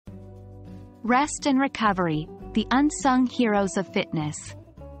Rest and recovery, the unsung heroes of fitness.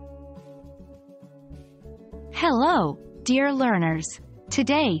 Hello, dear learners.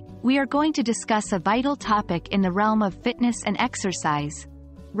 Today, we are going to discuss a vital topic in the realm of fitness and exercise: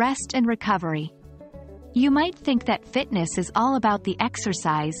 rest and recovery. You might think that fitness is all about the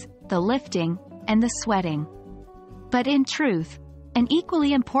exercise, the lifting, and the sweating. But in truth, an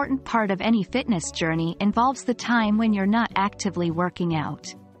equally important part of any fitness journey involves the time when you're not actively working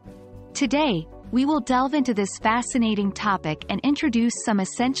out. Today, we will delve into this fascinating topic and introduce some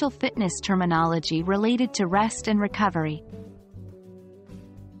essential fitness terminology related to rest and recovery.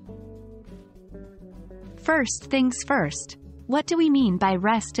 First things first, what do we mean by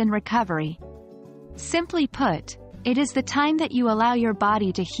rest and recovery? Simply put, it is the time that you allow your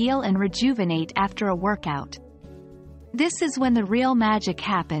body to heal and rejuvenate after a workout. This is when the real magic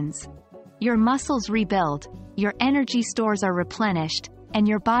happens. Your muscles rebuild, your energy stores are replenished, and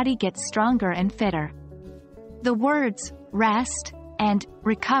your body gets stronger and fitter. The words rest and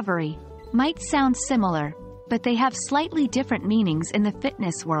recovery might sound similar, but they have slightly different meanings in the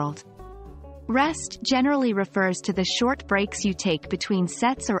fitness world. Rest generally refers to the short breaks you take between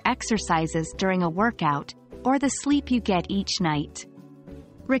sets or exercises during a workout, or the sleep you get each night.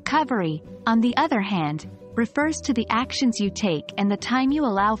 Recovery, on the other hand, refers to the actions you take and the time you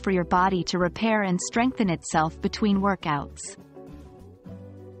allow for your body to repair and strengthen itself between workouts.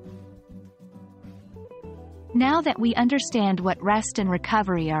 Now that we understand what rest and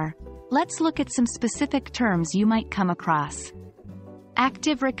recovery are, let's look at some specific terms you might come across.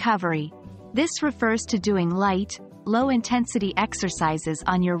 Active recovery. This refers to doing light, low-intensity exercises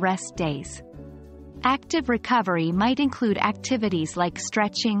on your rest days. Active recovery might include activities like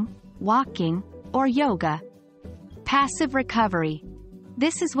stretching, walking, or yoga. Passive recovery.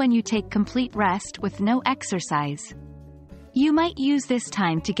 This is when you take complete rest with no exercise. You might use this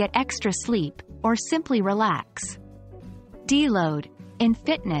time to get extra sleep, or simply relax. Deload. In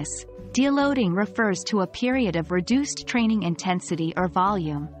fitness, deloading refers to a period of reduced training intensity or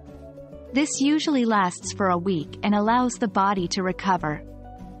volume. This usually lasts for a week and allows the body to recover.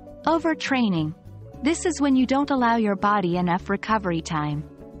 Overtraining. This is when you don't allow your body enough recovery time.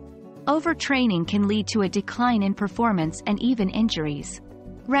 Overtraining can lead to a decline in performance and even injuries.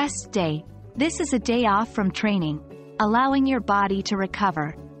 Rest day. This is a day off from training, allowing your body to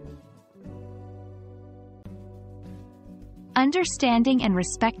recover. Understanding and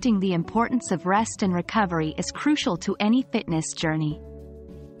respecting the importance of rest and recovery is crucial to any fitness journey.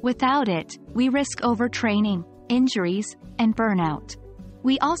 Without it, we risk overtraining, injuries, and burnout.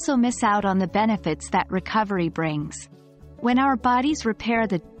 We also miss out on the benefits that recovery brings. When our bodies repair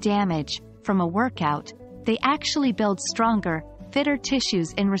the damage from a workout, they actually build stronger, fitter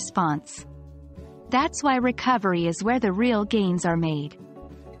tissues in response. That's why recovery is where the real gains are made.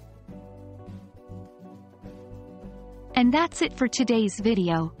 And that's it for today's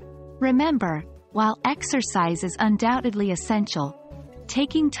video. Remember, while exercise is undoubtedly essential,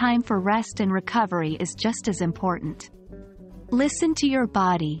 taking time for rest and recovery is just as important. Listen to your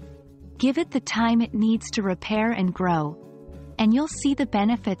body. Give it the time it needs to repair and grow, and you'll see the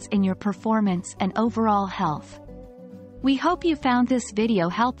benefits in your performance and overall health. We hope you found this video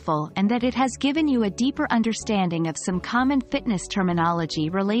helpful and that it has given you a deeper understanding of some common fitness terminology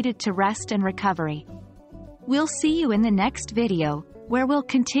related to rest and recovery. We'll see you in the next video, where we'll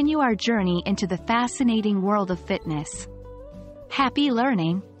continue our journey into the fascinating world of fitness. Happy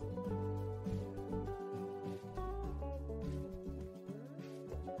learning!